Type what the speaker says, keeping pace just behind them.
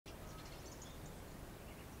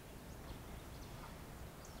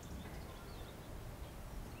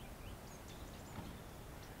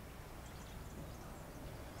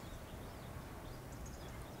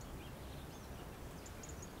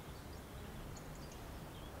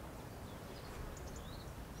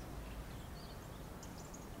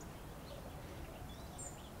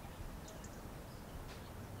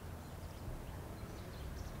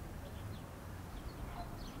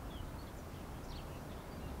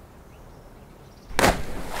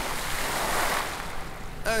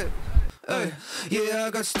Hey, hey, yeah, I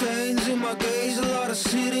got stains in my gaze, a lot of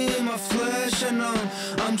city in my flesh, and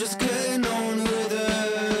I'm just getting on with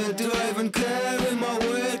it. Do I even carry my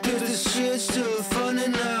weight? Cause this shit's still funny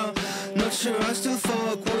now. Not sure I still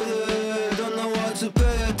fuck with it. Don't know what to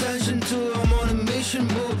pay attention to. I'm on a mission,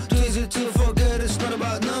 boo. Too easy to forget. It's not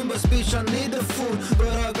about numbers, bitch. I need the food, but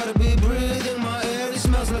I gotta be breathing my air. It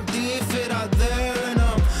smells like defeat out there, and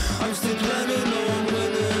I'm still planning on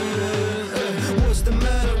winning. What's the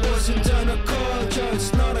matter? What's internal culture?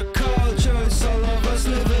 It's not a culture. It's all of us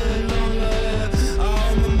living lonely.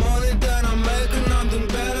 All my money that I'm making, I'm doing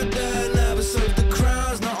better than ever. Save the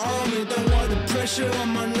crowds, not on me. Don't want the pressure on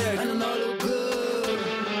my neck. And I look good,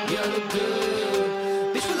 yeah, I look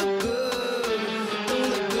good. Bitch, we look good. Don't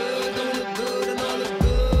look good, don't look good, and I look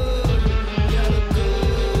good. Yeah, I look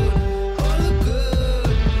good. Oh, I look good.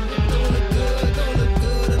 Don't look good, don't look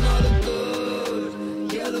good, and I look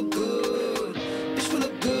good. Yeah, I look good. Bitch, we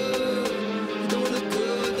look good. Don't look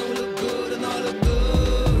good, don't look good, and I look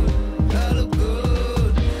good. Yeah, I look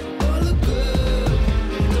good. Oh, I look good.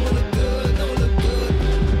 Don't look good, don't look good.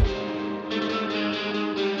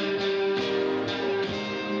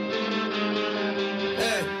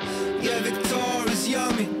 Hey, yeah, Victor is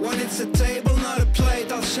yummy. When it's a table, not a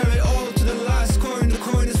plate, I'll share it all to the last coin. The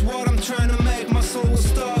coin is what I'm trying to make. My soul was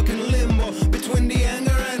stuck in limbo between the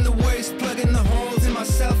anger and the waste, plugging the holes in my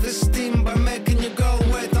self-esteem by making your girl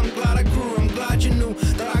wait. I'm glad I grew, I'm glad you knew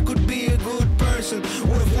that I could be a good person.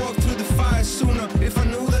 Would have walked through the fire sooner if I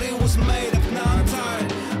knew that it was made up. Now I'm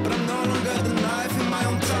tired, but I'm no longer the knife in my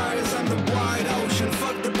own tires. I'm the wide ocean,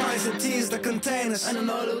 fuck the price and tease the containers. And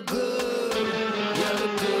I look good, yeah, I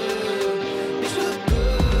look good. Bitch, we look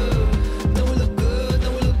good. Don't we look good,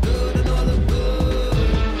 don't we look good, and I look good.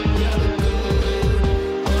 Yeah, I look good.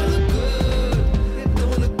 Oh, I look good. Don't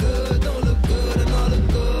we look good, don't look good, and I look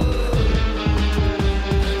good.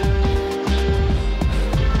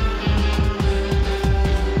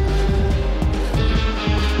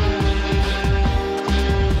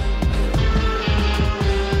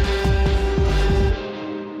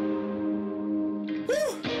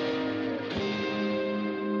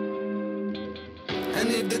 And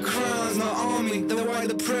if the crown's not on me, then why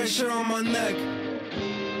the pressure on my neck?